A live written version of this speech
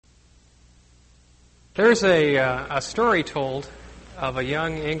There's a story told of a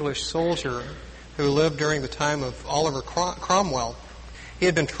young English soldier who lived during the time of Oliver Cromwell. He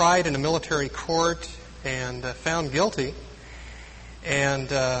had been tried in a military court and found guilty, and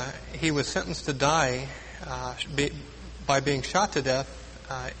he was sentenced to die by being shot to death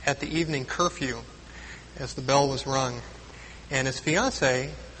at the evening curfew as the bell was rung. And his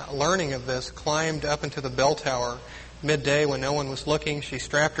fiancée, learning of this, climbed up into the bell tower midday when no one was looking. She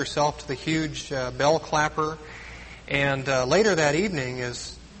strapped herself to the huge bell clapper. And later that evening,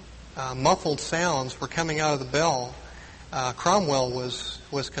 as muffled sounds were coming out of the bell, Cromwell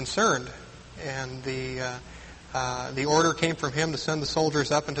was concerned. And the order came from him to send the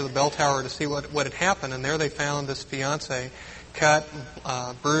soldiers up into the bell tower to see what had happened. And there they found this fiancée cut,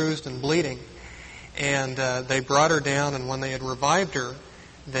 bruised, and bleeding. And they brought her down, and when they had revived her,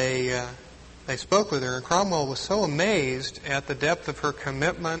 they spoke with her. And Cromwell was so amazed at the depth of her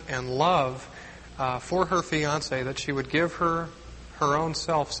commitment and love for her fiancé that she would give her own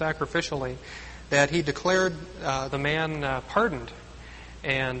self sacrificially, that he declared the man pardoned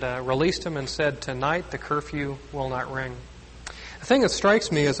and released him and said, "Tonight the curfew will not ring." The thing that strikes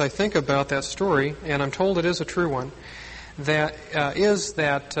me as I think about that story, and I'm told it is a true one, that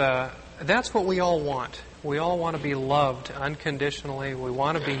that's what we all want. We all want to be loved unconditionally. We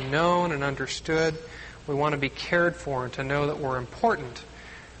want to be known and understood. We want to be cared for and to know that we're important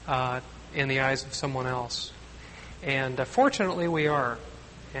in the eyes of someone else. And fortunately we are.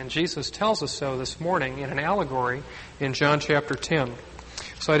 And Jesus tells us so this morning in an allegory in John chapter 10.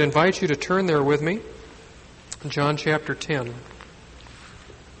 So I'd invite you to turn there with me. John chapter 10.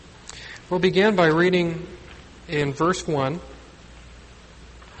 We'll begin by reading in verse 1.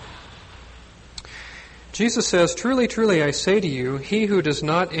 Jesus says, "Truly, truly, I say to you, he who does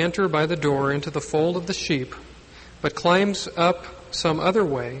not enter by the door into the fold of the sheep, but climbs up some other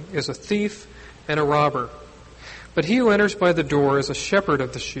way, is a thief and a robber. But he who enters by the door is a shepherd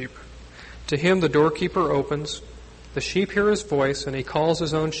of the sheep. To him the doorkeeper opens. The sheep hear his voice, and he calls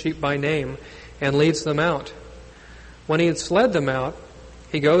his own sheep by name and leads them out. When he has led them out,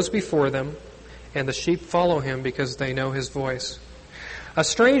 he goes before them, and the sheep follow him because they know his voice. A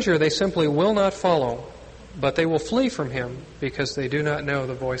stranger they simply will not follow, but they will flee from him because they do not know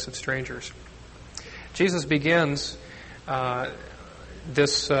the voice of strangers." Jesus begins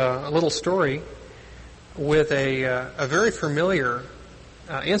this little story with a very familiar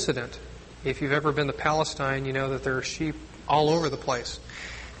incident. If you've ever been to Palestine, you know that there are sheep all over the place.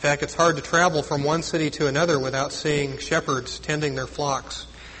 In fact, it's hard to travel from one city to another without seeing shepherds tending their flocks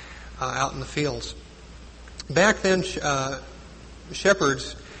out in the fields. Back then,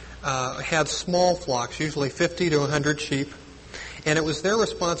 shepherds had small flocks, usually 50 to 100 sheep, and it was their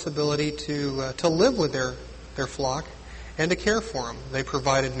responsibility to live with their flock and to care for them. They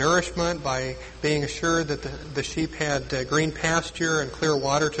provided nourishment by being assured that the sheep had green pasture and clear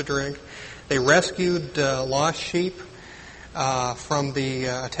water to drink. They rescued lost sheep from the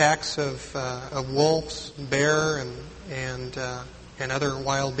attacks of wolves, bear, and other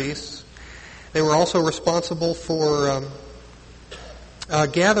wild beasts. They were also responsible for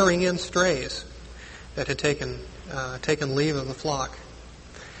gathering in strays that had taken leave of the flock.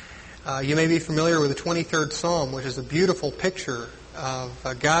 You may be familiar with the 23rd Psalm, which is a beautiful picture of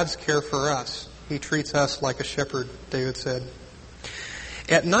God's care for us. He treats us like a shepherd, David said.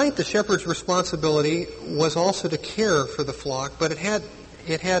 At night, the shepherd's responsibility was also to care for the flock, but it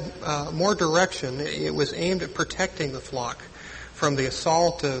had more direction. It was aimed at protecting the flock from the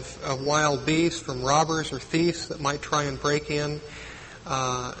assault of wild beasts, from robbers or thieves that might try and break in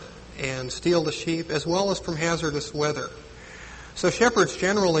and steal the sheep, as well as from hazardous weather. So shepherds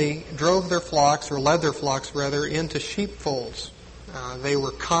generally drove their flocks, or led their flocks rather, into sheepfolds. They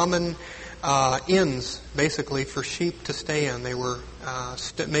were common inns, basically, for sheep to stay in. They were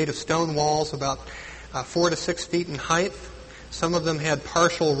made of stone walls about 4 to 6 feet in height. Some of them had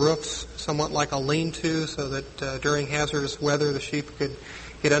partial roofs, somewhat like a lean-to, so that during hazardous weather the sheep could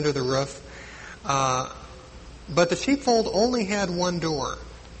get under the roof. But the sheepfold only had one door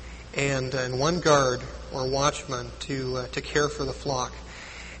and one guard or watchman to care for the flock.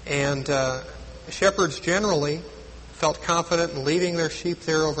 And shepherds generally felt confident in leaving their sheep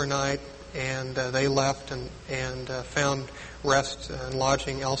there overnight, and they left and found rest and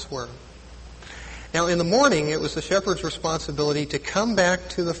lodging elsewhere. Now, in the morning, it was the shepherd's responsibility to come back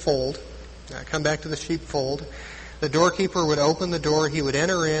to the fold, come back to the sheepfold. The doorkeeper would open the door, he would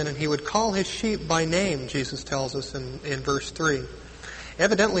enter in, and he would call his sheep by name, Jesus tells us in verse 3.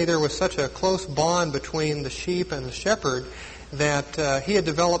 Evidently, there was such a close bond between the sheep and the shepherd that he had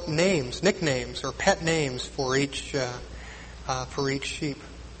developed nicknames, or pet names for each sheep.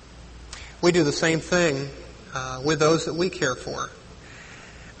 We do the same thing with those that we care for.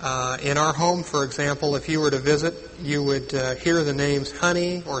 In our home, for example, if you were to visit, you would hear the names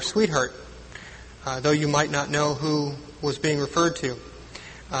honey or sweetheart, though you might not know who was being referred to.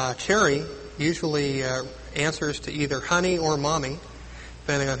 Cherry usually answers to either honey or mommy,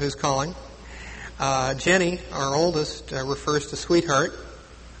 depending on who's calling. Jenny, our oldest, refers to sweetheart.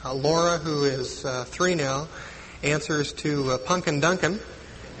 Laura, who is 3 now, answers to Punkin Duncan.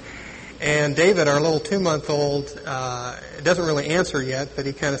 And David, our little 2-month-old, doesn't really answer yet, but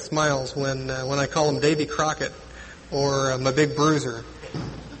he kind of smiles when I call him Davy Crockett or my big bruiser.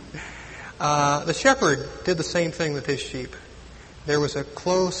 The shepherd did the same thing with his sheep. There was a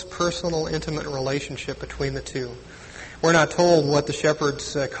close, personal, intimate relationship between the two. We're not told what the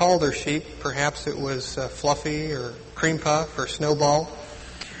shepherds called their sheep. Perhaps it was Fluffy or Cream Puff or Snowball.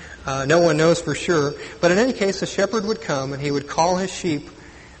 No one knows for sure. But in any case, the shepherd would come and he would call his sheep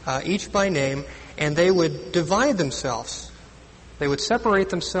each by name, and they would divide themselves. They would separate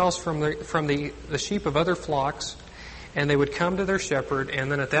themselves from the sheep of other flocks, and they would come to their shepherd,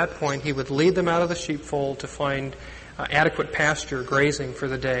 and then at that point he would lead them out of the sheepfold to find adequate pasture, grazing for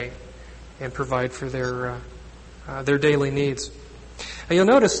the day, and provide for their daily needs. Now, you'll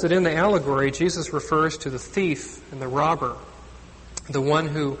notice that in the allegory, Jesus refers to the thief and the robber, the one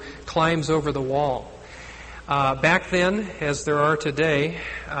who climbs over the wall. Back then, as there are today,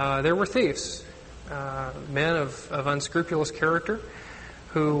 there were thieves, men of unscrupulous character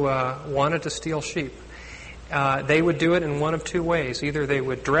who wanted to steal sheep. They would do it in one of 2 ways. Either they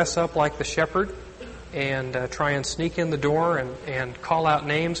would dress up like the shepherd and try and sneak in the door and call out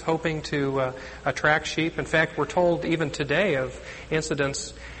names hoping to attract sheep. In fact, we're told even today of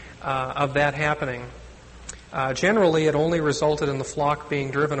incidents of that happening. Generally, it only resulted in the flock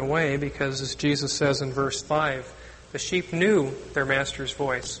being driven away because, as Jesus says in verse 5, the sheep knew their master's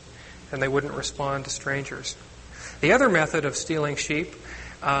voice and they wouldn't respond to strangers. The other method of stealing sheep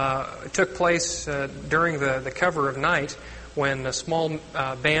took place during the cover of night, when small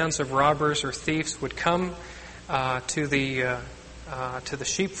bands of robbers or thieves would come to the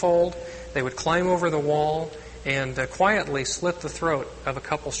sheepfold. They would climb over the wall and quietly slit the throat of a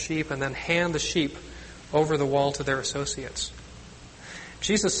couple sheep and then hand the sheep over the wall to their associates.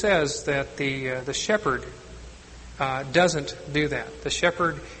 Jesus says that the shepherd doesn't do that. The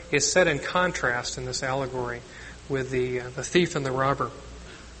shepherd is set in contrast in this allegory with the thief and the robber.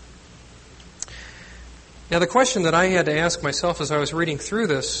 Now, the question that I had to ask myself as I was reading through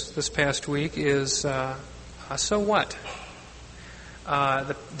this past week is, so what?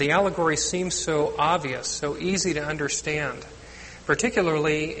 The allegory seems so obvious, so easy to understand,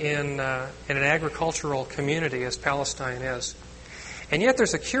 particularly in an agricultural community as Palestine is. And yet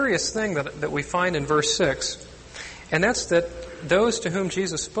there's a curious thing that we find in verse 6, and that's that those to whom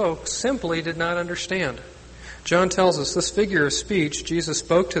Jesus spoke simply did not understand. John tells us this figure of speech, Jesus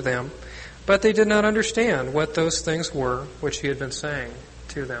spoke to them, but they did not understand what those things were which he had been saying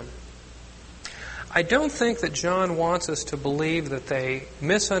to them. I don't think that John wants us to believe that they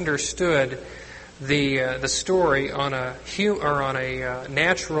misunderstood the story on a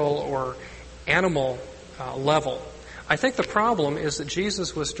natural or animal level. I think the problem is that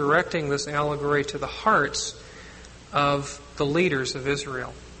Jesus was directing this allegory to the hearts of the leaders of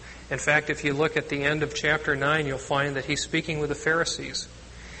Israel. In fact, if you look at the end of chapter 9, you'll find that he's speaking with the Pharisees.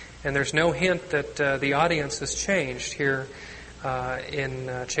 And there's no hint that the audience has changed here in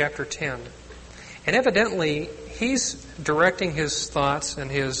chapter 10. And evidently, he's directing his thoughts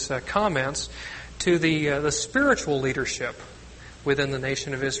and his comments to the spiritual leadership within the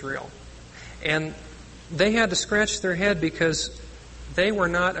nation of Israel. And they had to scratch their head because they were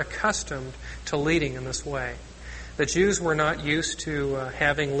not accustomed to leading in this way. The Jews were not used to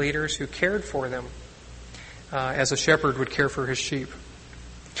having leaders who cared for them as a shepherd would care for his sheep.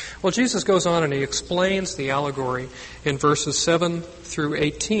 Well, Jesus goes on and he explains the allegory in verses 7 through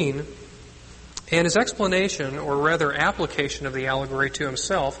 18. And his explanation, or rather application of the allegory to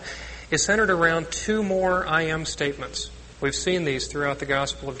himself, is centered around 2 more I am statements. We've seen these throughout the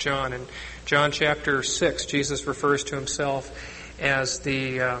Gospel of John. In John chapter 6, Jesus refers to himself as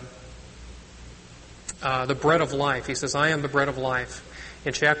the bread of life. He says, I am the bread of life.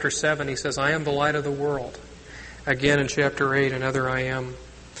 In chapter 7, he says, I am the light of the world. Again in chapter 8, another I am.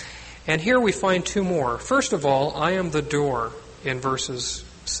 And here we find 2 more. First of all, I am the door in verses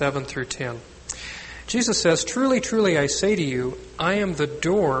 7 through 10. Jesus says, Truly, truly, I say to you, I am the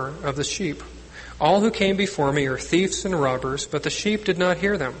door of the sheep. All who came before me are thieves and robbers, but the sheep did not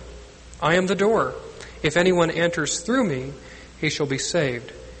hear them. I am the door. If anyone enters through me, he shall be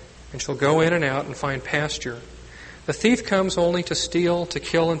saved, and shall go in and out and find pasture. The thief comes only to steal, to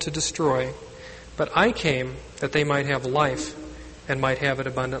kill, and to destroy. But I came that they might have life and might have it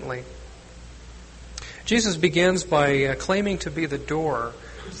abundantly. Jesus begins by claiming to be the door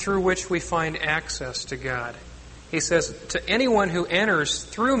through which we find access to God. He says, to anyone who enters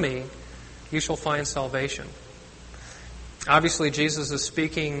through me, you shall find salvation. Obviously, Jesus is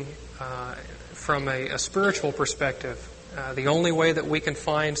speaking from a spiritual perspective. The only way that we can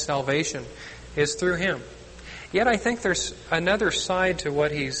find salvation is through Him. Yet I think there's another side to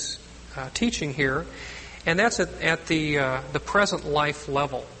what He's teaching here, and that's at the present life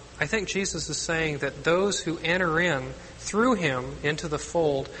level. I think Jesus is saying that those who enter in through Him into the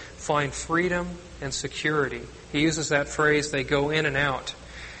fold find freedom and security. He uses that phrase, they go in and out.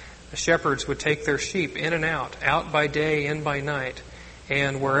 The shepherds would take their sheep in and out by day, in by night.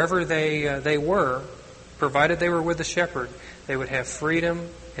 And wherever they were, provided they were with the shepherd, they would have freedom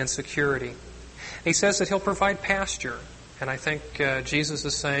and security. He says that He'll provide pasture. And I think Jesus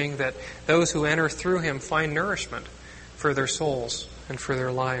is saying that those who enter through Him find nourishment for their souls and for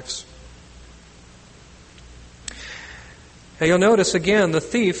their lives. Now you'll notice again, the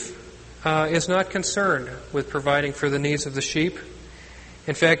thief is not concerned with providing for the needs of the sheep.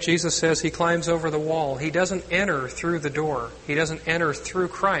 In fact, Jesus says he climbs over the wall. He doesn't enter through the door. He doesn't enter through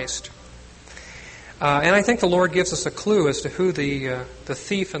Christ. And I think the Lord gives us a clue as to who the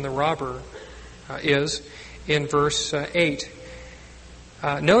thief and the robber is in verse 8.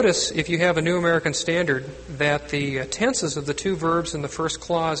 Notice, if you have a New American Standard, that the tenses of the two verbs in the first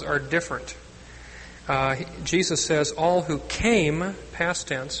clause are different. Jesus says, all who came, past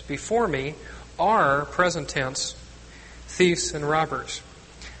tense, before me are, present tense, thieves and robbers.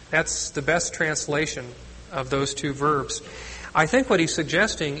 That's the best translation of those two verbs. I think what he's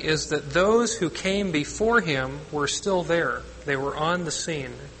suggesting is that those who came before him were still there. They were on the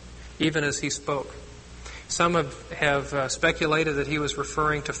scene, even as he spoke. Some have speculated that he was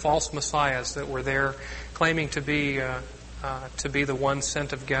referring to false messiahs that were there, claiming to be the one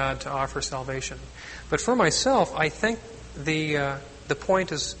sent of God to offer salvation. But for myself, I think the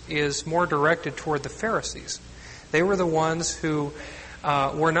point is more directed toward the Pharisees. They were the ones who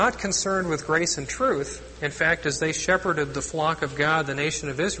were not concerned with grace and truth. In fact, as they shepherded the flock of God, the nation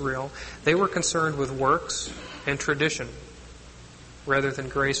of Israel, they were concerned with works and tradition rather than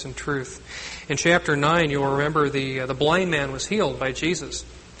grace and truth. In chapter 9, you'll remember the blind man was healed by Jesus.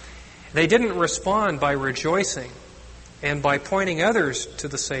 They didn't respond by rejoicing and by pointing others to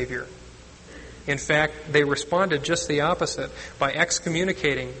the Savior. In fact, they responded just the opposite, by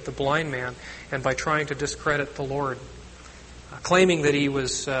excommunicating the blind man and by trying to discredit the Lord, claiming that he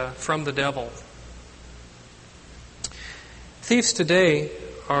was from the devil. Thieves today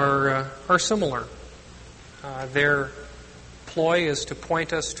are similar. Their ploy is to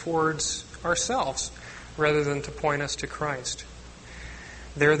point us towards ourselves rather than to point us to Christ.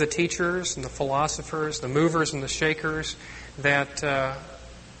 They're the teachers and the philosophers, the movers and the shakers that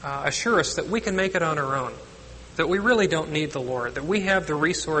assure us that we can make it on our own, that we really don't need the Lord, that we have the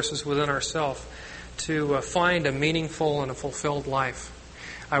resources within ourselves to find a meaningful and a fulfilled life.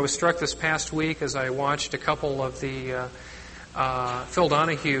 I was struck this past week as I watched a couple of the Phil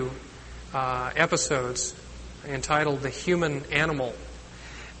Donahue episodes entitled The Human Animal,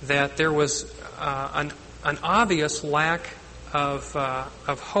 that there was an obvious lack of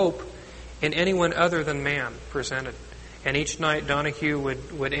hope in anyone other than man presented. And each night Donahue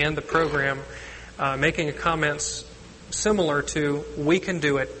would end the program making comments similar to, we can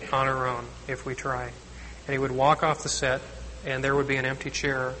do it on our own if we try. And he would walk off the set and there would be an empty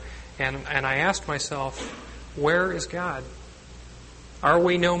chair. And I asked myself, where is God? Are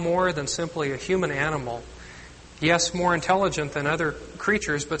we no more than simply a human animal? Yes, more intelligent than other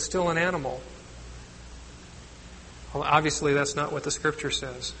creatures, but still an animal. Well, obviously that's not what the Scripture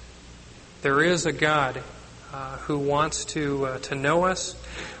says. There is a God who wants to know us,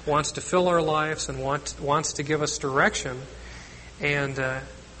 wants to fill our lives, and wants to give us direction and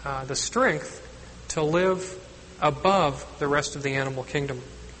the strength to live above the rest of the animal kingdom.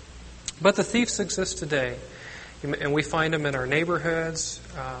 But the thieves exist today, and we find them in our neighborhoods,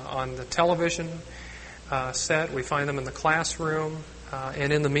 on the television set. We find them in the classroom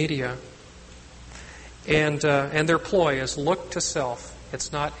and in the media. And their ploy is look to self.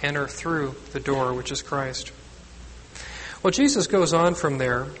 It's not enter through the door, which is Christ. Well, Jesus goes on from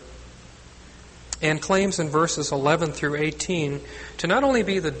there and claims in verses 11 through 18 to not only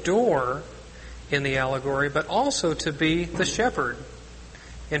be the door in the allegory, but also to be the shepherd.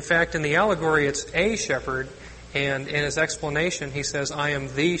 In fact, in the allegory, it's a shepherd, and in his explanation, he says, I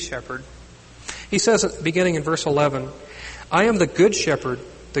am the shepherd. He says, beginning in verse 11, I am the good shepherd.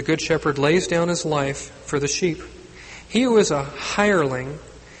 The good shepherd lays down his life for the sheep. He who is a hireling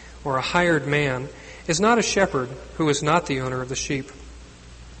or a hired man is not a shepherd who is not the owner of the sheep.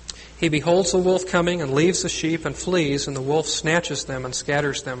 He beholds the wolf coming and leaves the sheep and flees, and the wolf snatches them and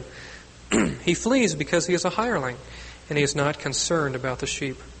scatters them. He flees because he is a hireling, and he is not concerned about the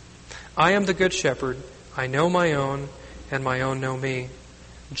sheep. I am the good shepherd. I know my own, and my own know me.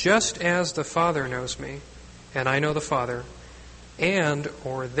 Just as the Father knows me, and I know the Father, and,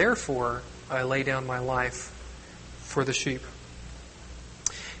 or therefore, I lay down my life for the sheep.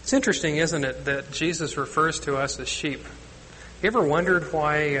 It's interesting, isn't it, that Jesus refers to us as sheep. You ever wondered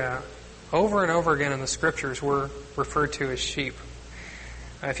why over and over again in the Scriptures we're referred to as sheep?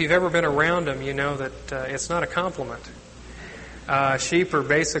 If you've ever been around them, you know that it's not a compliment. Sheep are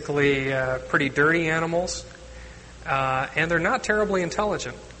basically pretty dirty animals, and they're not terribly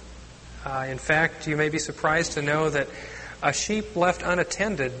intelligent. In fact, you may be surprised to know that a sheep left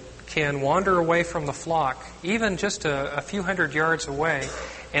unattended can wander away from the flock, even just a few hundred yards away,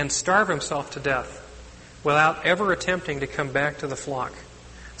 and starve himself to death without ever attempting to come back to the flock.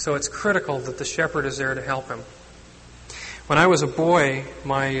 So it's critical that the shepherd is there to help him. When I was a boy,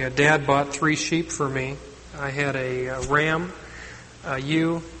 my dad bought 3 sheep for me. I had a ram, a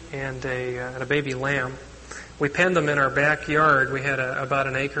ewe, and a baby lamb. We penned them in our backyard. We had about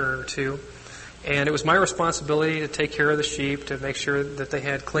an acre or 2. And it was my responsibility to take care of the sheep, to make sure that they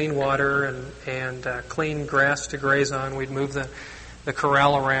had clean water and clean grass to graze on. We'd move the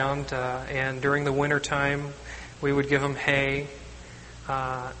corral around, and during the winter time, we would give them hay.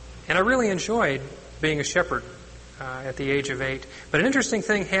 And I really enjoyed being a shepherd at the age of 8. But an interesting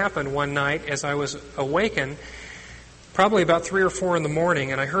thing happened one night as I was awakened, probably about 3 or 4 in the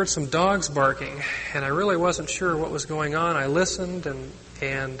morning, and I heard some dogs barking, and I really wasn't sure what was going on. I listened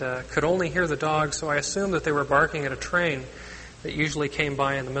and could only hear the dogs, so I assumed that they were barking at a train that usually came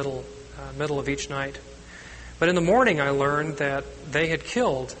by in the middle of each night. But in the morning I learned that they had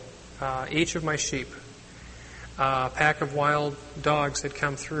killed each of my sheep. A pack of wild dogs had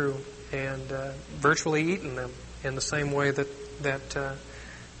come through and virtually eaten them in the same way that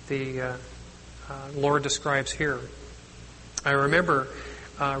the Lord describes here. I remember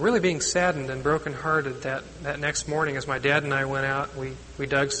really being saddened and brokenhearted that next morning as my dad and I went out. We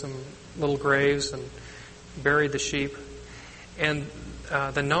dug some little graves and buried the sheep. And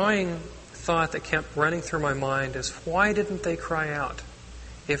the gnawing thought that kept running through my mind is, why didn't they cry out?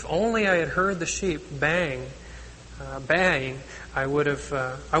 If only I had heard the sheep baying, I would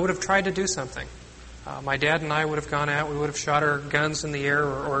have tried to do something. My dad and I would have gone out. We would have shot our guns in the air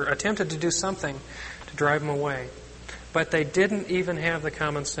or attempted to do something to drive them away. But they didn't even have the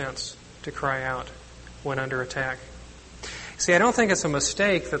common sense to cry out when under attack. See, I don't think it's a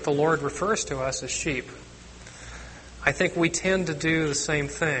mistake that the Lord refers to us as sheep. I think we tend to do the same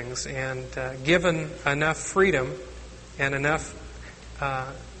things, and given enough freedom and enough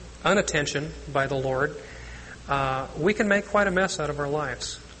unattention by the Lord, we can make quite a mess out of our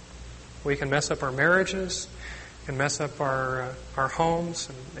lives. We can mess up our marriages, can mess up our homes,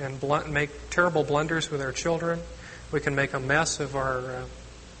 and make terrible blunders with our children. We can make a mess of our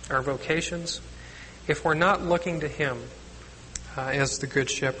vocations if we're not looking to Him as the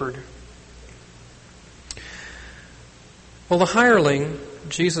Good Shepherd. Well, the hireling,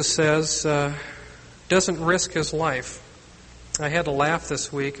 Jesus says, doesn't risk his life. I had to laugh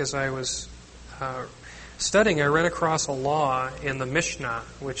this week as I was studying. I ran across a law in the Mishnah,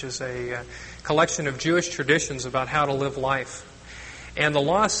 which is a collection of Jewish traditions about how to live life. And the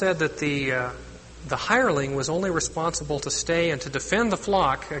law said that the hireling was only responsible to stay and to defend the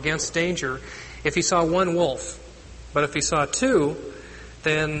flock against danger if he saw 1 wolf. But if he saw 2,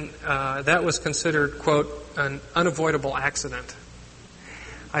 then that was considered, quote, an unavoidable accident.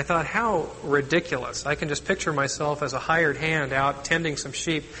 I thought, how ridiculous. I can just picture myself as a hired hand out tending some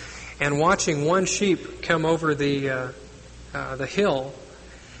sheep and watching 1 sheep come over the hill.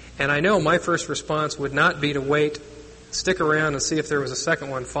 And I know my first response would not be to wait, stick around and see if there was a second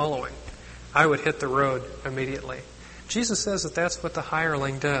one following. I would hit the road immediately. Jesus says that that's what the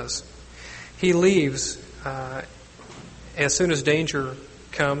hireling does. He leaves as soon as danger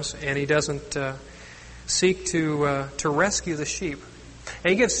comes, and he doesn't seek to rescue the sheep.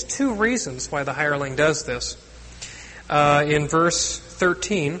 And he gives 2 reasons why the hireling does this. In verse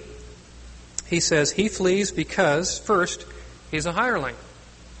 13, he says he flees because, first, he's a hireling.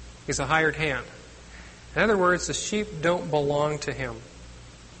 He's a hired hand. In other words, the sheep don't belong to him.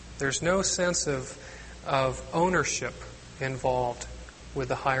 There's no sense of ownership involved with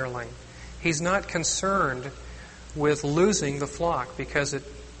the hireling. He's not concerned with losing the flock because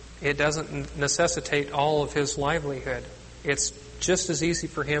it doesn't necessitate all of his livelihood. It's just as easy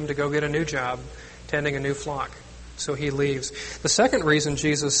for him to go get a new job tending a new flock. So he leaves. The second reason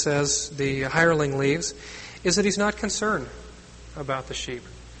Jesus says the hireling leaves is that he's not concerned about the sheep.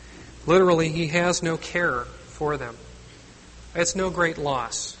 Literally, he has no care for them. It's no great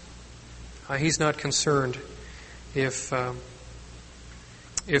loss. He's not concerned if they're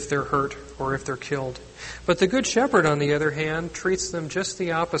hurt or if they're killed. But the Good Shepherd, on the other hand, treats them just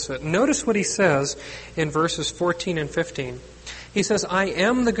the opposite. Notice what he says in verses 14 and 15. He says, I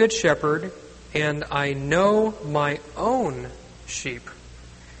am the Good Shepherd, and I know my own sheep,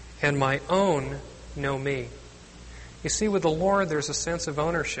 and my own know me. You see, with the Lord, there's a sense of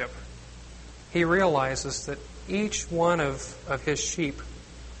ownership. He realizes that each one of his sheep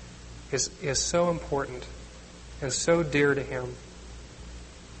is so important and so dear to him.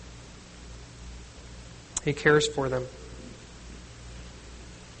 He cares for them.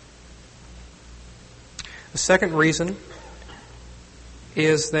 The second reason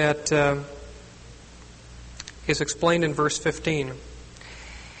is that is explained in verse 15.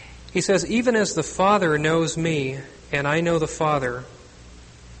 He says, even as the Father knows me, and I know the Father.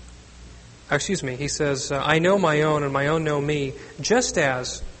 He says, I know my own, and my own know me, just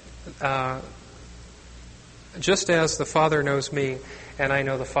as the Father knows me, and I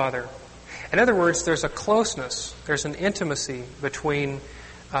know the Father. In other words, there's a closeness, there's an intimacy between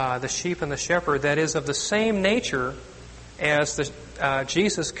the sheep and the shepherd that is of the same nature as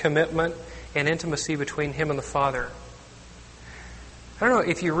Jesus' commitment and intimacy between him and the Father. I don't know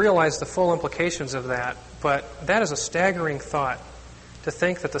if you realize the full implications of that, but that is a staggering thought, to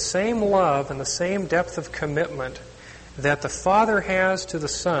think that the same love and the same depth of commitment that the Father has to the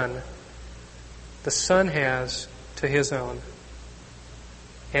Son has to his own.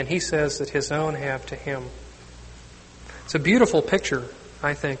 And he says that his own have to him. It's a beautiful picture,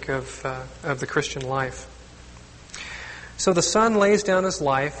 I think, of the Christian life. So the Son lays down his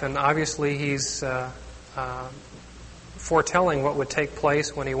life, and obviously he's foretelling what would take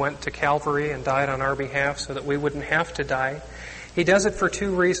place when he went to Calvary and died on our behalf so that we wouldn't have to die. He does it for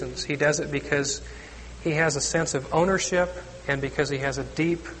two reasons. He does it because he has a sense of ownership and because he has a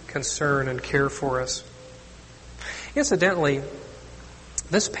deep concern and care for us. Incidentally,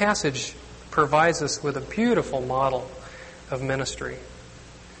 this passage provides us with a beautiful model of ministry.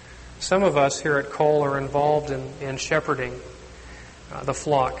 Some of us here at Cole are involved in shepherding the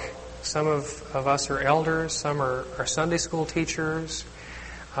flock. Some of us are elders, some are Sunday school teachers,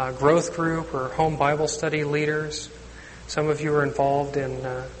 growth group or home Bible study leaders. Some of you are involved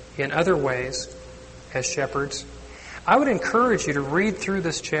in other ways as shepherds. I would encourage you to read through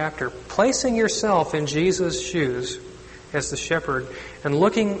this chapter, placing yourself in Jesus' shoes as the shepherd and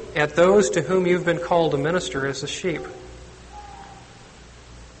looking at those to whom you've been called to minister as the sheep.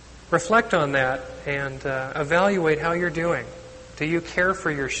 Reflect on that and evaluate how you're doing. Do you care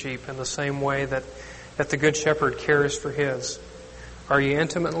for your sheep in the same way that the Good Shepherd cares for his? Are you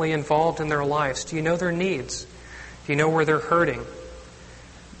intimately involved in their lives? Do you know their needs? Do you know where they're hurting?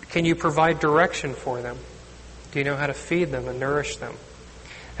 Can you provide direction for them? Do you know how to feed them and nourish them?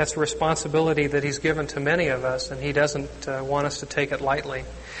 That's a responsibility that he's given to many of us, and he doesn't want us to take it lightly.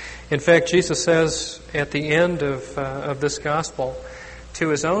 In fact, Jesus says at the end of this gospel to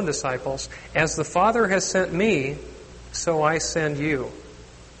his own disciples, as the Father has sent me, so I send you.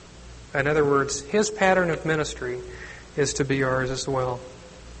 In other words, his pattern of ministry is to be ours as well.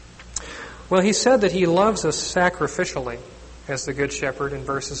 Well, he said that he loves us sacrificially as the Good Shepherd in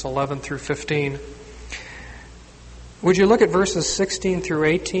verses 11 through 15. Would you look at verses 16 through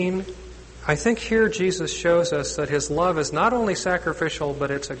 18? I think here Jesus shows us that his love is not only sacrificial,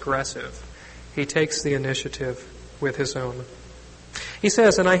 but it's aggressive. He takes the initiative with his own. He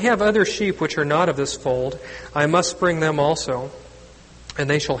says, and I have other sheep which are not of this fold. I must bring them also. And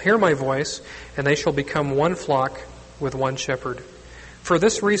they shall hear my voice, and they shall become one flock with one shepherd. For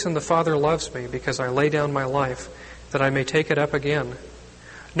this reason the Father loves me, because I lay down my life, that I may take it up again.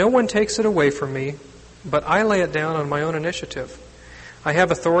 No one takes it away from me, but I lay it down on my own initiative. I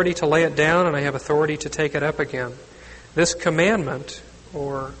have authority to lay it down, and I have authority to take it up again. This commandment,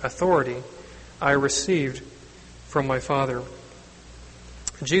 or authority, I received from my Father.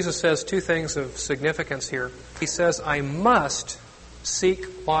 Jesus says two things of significance here. He says, I must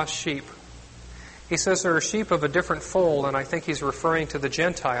seek lost sheep. He says there are sheep of a different fold, and I think he's referring to the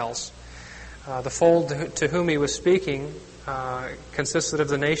Gentiles. The fold to whom he was speaking consisted of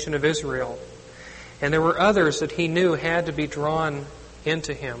the nation of Israel. And there were others that he knew had to be drawn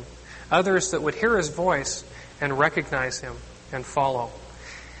into him. Others that would hear his voice and recognize him and follow.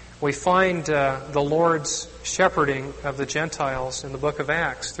 We find the Lord's shepherding of the Gentiles in the book of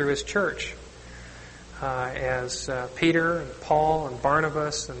Acts through his church. As Peter and Paul and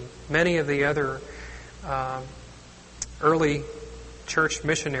Barnabas and many of the other early church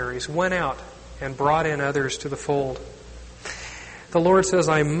missionaries went out and brought in others to the fold. The Lord says,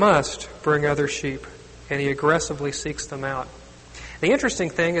 I must bring other sheep, and He aggressively seeks them out. The interesting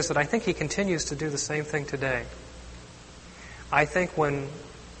thing is that I think He continues to do the same thing today. I think when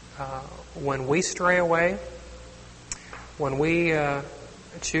we stray away, when we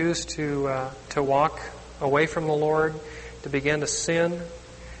choose to walk away from the Lord, to begin to sin,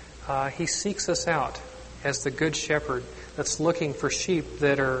 He seeks us out as the Good Shepherd that's looking for sheep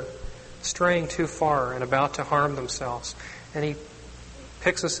that are straying too far and about to harm themselves. And He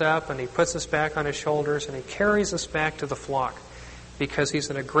picks us up and He puts us back on His shoulders and He carries us back to the flock because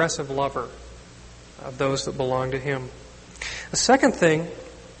He's an aggressive lover of those that belong to Him. The second thing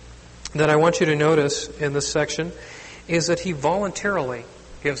that I want you to notice in this section is that He voluntarily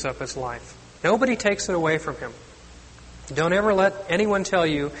gives up His life. Nobody takes it away from Him. Don't ever let anyone tell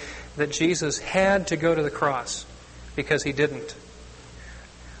you that Jesus had to go to the cross, because He didn't.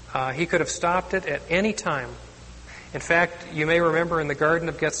 He could have stopped it at any time. In fact, you may remember in the Garden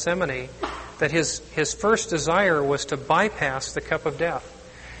of Gethsemane that His first desire was to bypass the cup of death.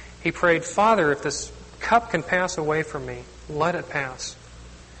 He prayed, Father, if this cup can pass away from me, let it pass.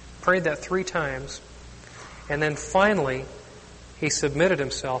 Prayed that 3 times. And then finally, He submitted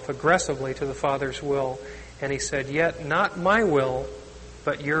Himself aggressively to the Father's will. And He said, yet not my will,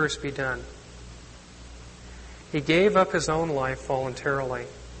 but yours be done. He gave up His own life voluntarily.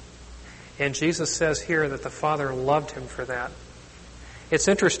 And Jesus says here that the Father loved Him for that. It's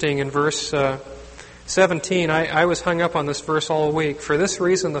interesting in verse 17, I was hung up on this verse all week. For this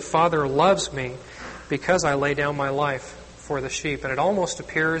reason the Father loves me, because I lay down my life for the sheep. And it almost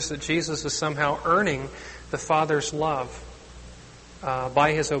appears that Jesus is somehow earning the Father's love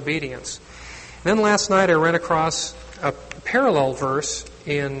by His obedience. Then last night I ran across a parallel verse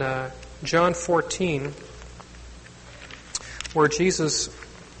in John 14 where Jesus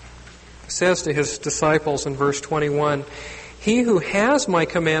says to His disciples in verse 21, He who has my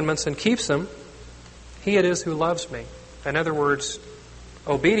commandments and keeps them, he it is who loves me. In other words,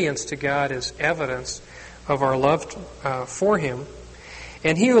 obedience to God is evidence of our love for Him.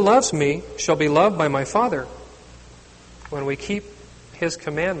 And he who loves me shall be loved by my Father. When we keep His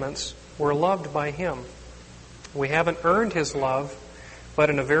commandments, we're loved by Him. We haven't earned His love, but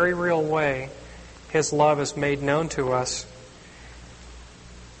in a very real way, His love is made known to us.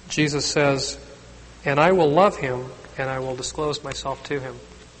 Jesus says, and I will love him, and I will disclose myself to him.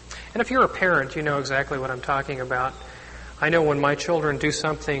 And if you're a parent, you know exactly what I'm talking about. I know when my children do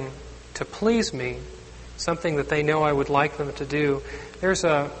something to please me, something that they know I would like them to do, there's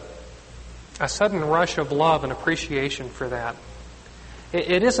a sudden rush of love and appreciation for that.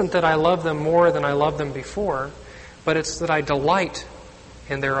 It isn't that I love them more than I loved them before, but it's that I delight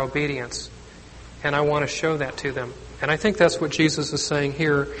in their obedience, and I want to show that to them. And I think that's what Jesus is saying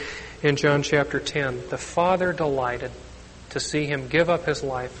here in John chapter 10. The Father delighted to see Him give up His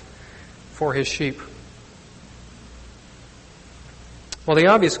life for His sheep. Well, the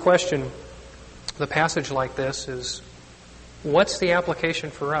obvious question of a passage like this is, what's the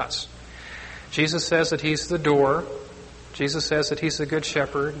application for us? Jesus says that He's the door. Jesus says that He's the good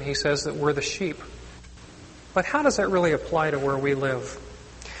shepherd, and He says that we're the sheep. But how does that really apply to where we live?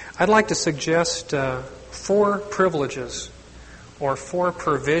 I'd like to suggest 4 privileges or 4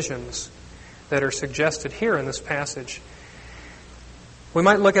 provisions that are suggested here in this passage. We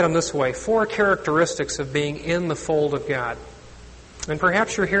might look at them this way: 4 characteristics of being in the fold of God. And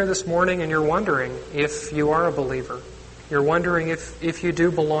perhaps you're here this morning and you're wondering if you are a believer. You're wondering if you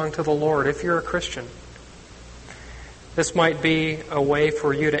do belong to the Lord, if you're a Christian. This might be a way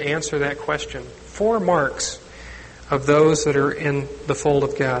for you to answer that question. 4 marks of those that are in the fold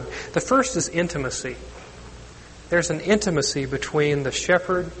of God. The first is intimacy. There's an intimacy between the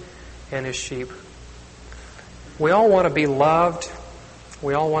shepherd and his sheep. We all want to be loved.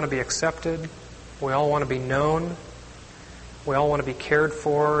 We all want to be accepted. We all want to be known. We all want to be cared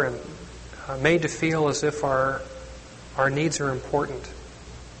for and made to feel as if our needs are important.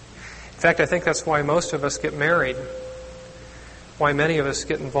 In fact, I think that's why most of us get married, why many of us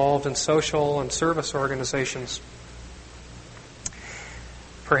get involved in social and service organizations.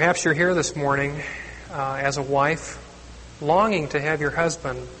 Perhaps you're here this morning as a wife, longing to have your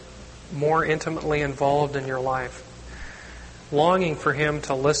husband more intimately involved in your life, longing for him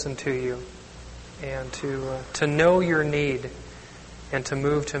to listen to you and to know your need and to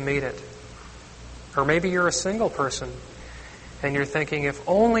move to meet it. Or maybe you're a single person and you're thinking, if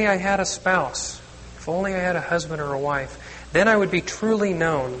only I had a spouse, if only I had a husband or a wife, then I would be truly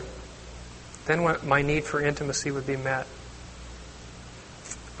known. Then my need for intimacy would be met.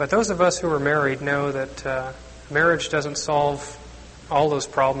 But those of us who are married know that Marriage doesn't solve all those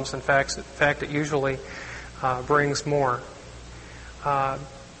problems. In fact, it usually brings more. And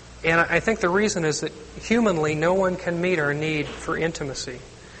I think the reason is that humanly, no one can meet our need for intimacy.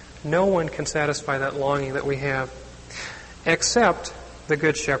 No one can satisfy that longing that we have, except the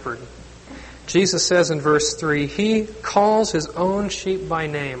Good Shepherd. Jesus says in verse 3, He calls His own sheep by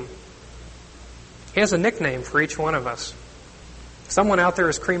name. He has a nickname for each one of us. Someone out there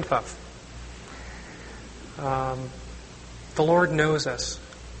is Cream Puff. The Lord knows us,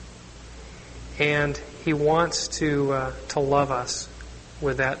 and He wants to love us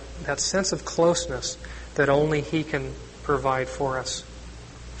with that sense of closeness that only He can provide for us.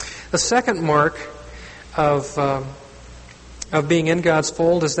 The second mark of being in God's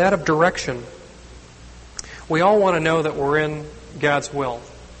fold is that of direction. We all want to know that we're in God's will.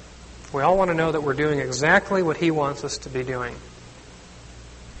 We all want to know that we're doing exactly what He wants us to be doing.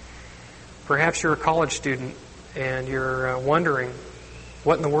 Perhaps you're a college student and you're wondering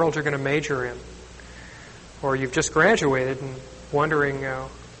what in the world you're going to major in. Or you've just graduated and wondering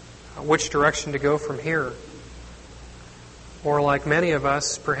which direction to go from here. Or like many of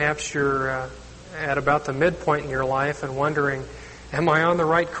us, perhaps you're at about the midpoint in your life and wondering, am I on the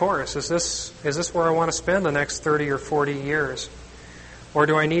right course? Is this where I want to spend the next 30 or 40 years? Or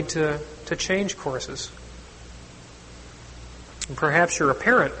do I need to change courses? And perhaps you're a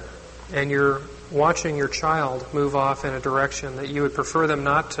parent and you're watching your child move off in a direction that you would prefer them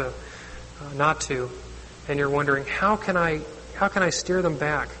not to, and you're wondering, how can I steer them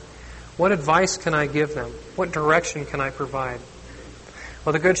back? What advice can I give them? What direction can I provide?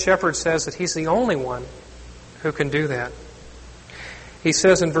 Well, the Good Shepherd says that He's the only one who can do that. He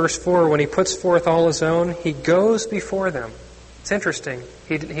says in verse 4, when He puts forth all His own, He goes before them. It's interesting.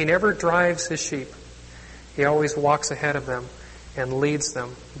 He never drives His sheep. He always walks ahead of them and leads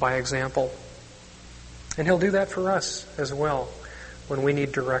them by example. And He'll do that for us as well when we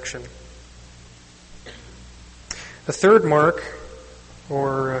need direction. The third mark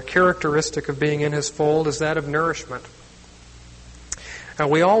or characteristic of being in His fold is that of nourishment. Now,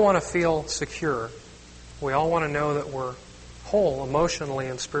 we all want to feel secure. We all want to know that we're whole emotionally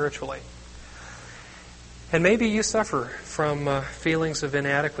and spiritually. And maybe you suffer from feelings of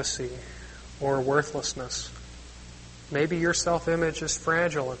inadequacy or worthlessness. Maybe your self-image is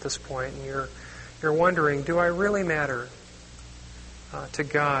fragile at this point, and you're wondering, do I really matter to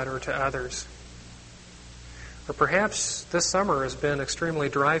God or to others? Or perhaps this summer has been extremely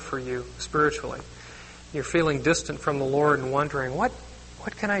dry for you spiritually. You're feeling distant from the Lord and wondering, what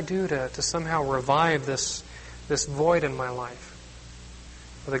can I do to somehow revive this void in my life?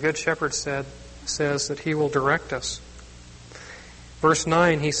 Well, the Good Shepherd says that He will direct us. Verse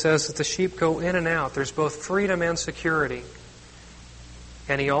 9, he says that the sheep go in and out. There's both freedom and security.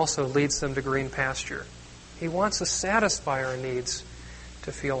 And He also leads them to green pasture. He wants to satisfy our needs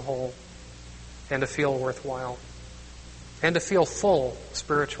to feel whole and to feel worthwhile and to feel full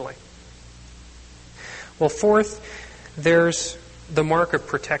spiritually. Well, fourth, there's the mark of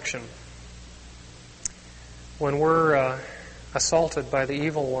protection. When we're assaulted by the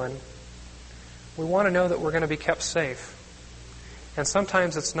evil one, we want to know that we're going to be kept safe. And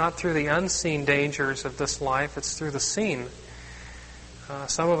sometimes it's not through the unseen dangers of this life, it's through the seen.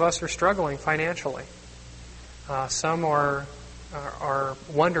 Some of us are struggling financially. Some are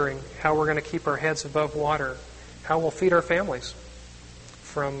wondering how we're going to keep our heads above water, how we'll feed our families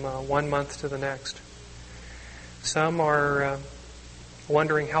from 1 month to the next. Some are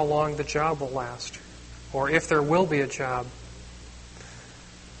wondering how long the job will last, or if there will be a job.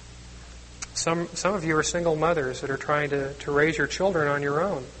 Some of you are single mothers that are trying to raise your children on your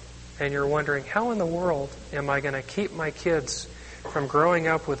own, and you're wondering, how in the world am I going to keep my kids from growing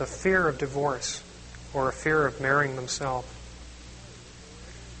up with a fear of divorce or a fear of marrying themselves?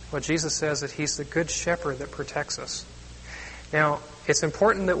 Well, Jesus says that He's the Good Shepherd that protects us. Now, it's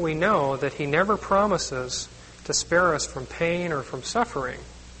important that we know that He never promises to spare us from pain or from suffering.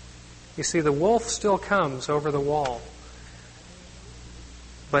 You see, the wolf still comes over the wall.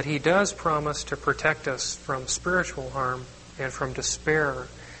 But He does promise to protect us from spiritual harm and from despair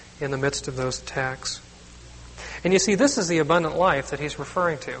in the midst of those attacks. And you see, this is the abundant life that He's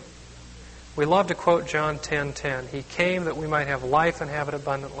referring to. We love to quote John 10:10. He came that we might have life and have it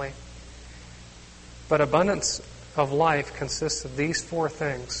abundantly. But abundance of life consists of these four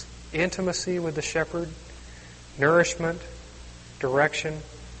things: intimacy with the shepherd, nourishment, direction,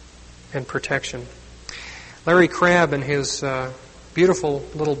 and protection. Larry Crabb, in his beautiful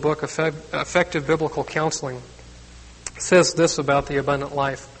little book, Effective Biblical Counseling, says this about the abundant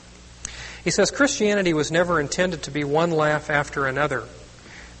life. He says, Christianity was never intended to be one laugh after another,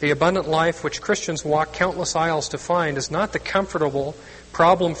 The abundant life which Christians walk countless aisles to find is not the comfortable,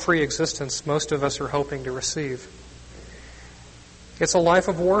 problem-free existence most of us are hoping to receive. It's a life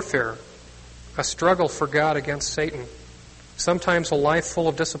of warfare, a struggle for God against Satan, sometimes a life full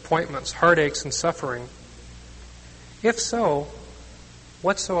of disappointments, heartaches, and suffering. If so,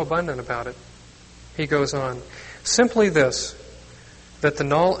 what's so abundant about it? He goes on, simply this, the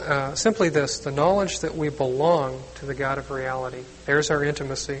knowledge that we belong to the God of reality. There's our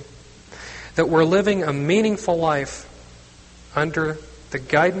intimacy. That we're living a meaningful life under the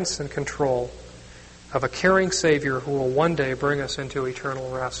guidance and control of a caring Savior who will one day bring us into eternal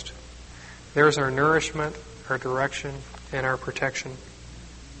rest. There's our nourishment, our direction, and our protection.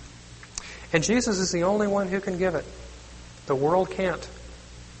 And Jesus is the only one who can give it. The world can't.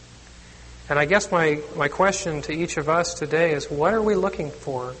 And I guess my question to each of us today is, what are we looking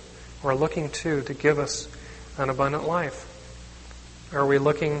for or looking to give us an abundant life? Are we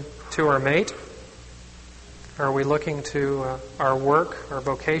looking to our mate? Are we looking to our work, our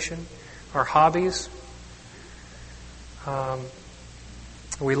vocation, our hobbies? Are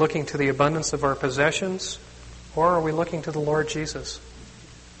we looking to the abundance of our possessions? Or are we looking to the Lord Jesus?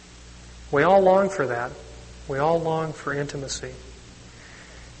 We all long for that. We all long for intimacy.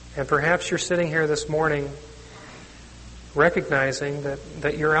 And perhaps you're sitting here this morning recognizing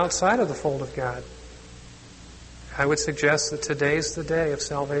that you're outside of the fold of God. I would suggest that today's the day of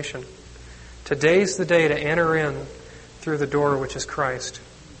salvation. Today's the day to enter in through the door which is Christ,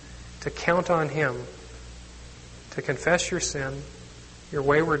 to count on Him, to confess your sin, your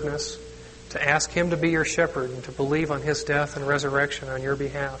waywardness, to ask Him to be your shepherd and to believe on His death and resurrection on your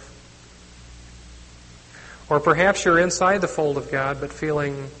behalf. Or perhaps you're inside the fold of God but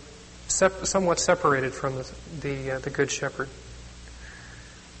feeling somewhat separated from the Good Shepherd.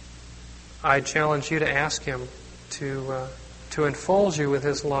 I challenge you to ask Him to enfold you with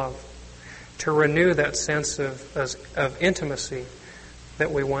His love, to renew that sense of intimacy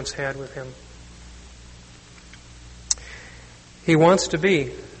that we once had with Him. He wants to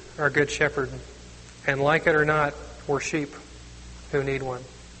be our Good Shepherd, and like it or not, we're sheep who need one.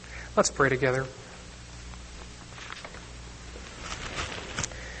 Let's pray together.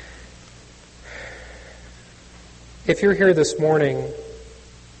 If you're here this morning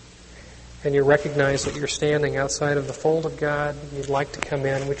and you recognize that you're standing outside of the fold of God, you'd like to come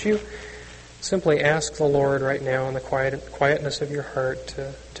in, would you simply ask the Lord right now in the quietness of your heart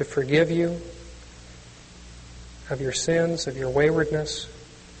to forgive you of your sins, of your waywardness?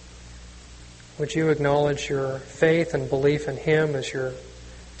 Would you acknowledge your faith and belief in Him as your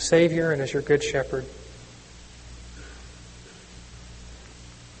Savior and as your Good Shepherd?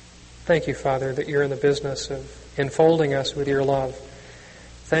 Thank you, Father, that you're in the business of enfolding us with your love.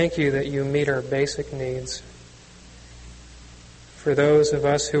 Thank you that you meet our basic needs. For those of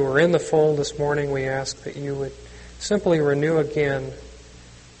us who are in the fold this morning, we ask that you would simply renew again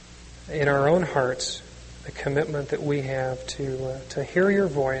in our own hearts the commitment that we have to hear your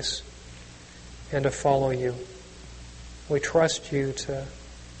voice and to follow you. We trust you to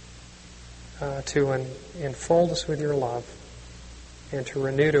enfold us with your love and to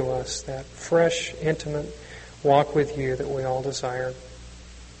renew to us that fresh, intimate walk with you that we all desire.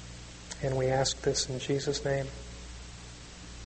 And we ask this in Jesus' name.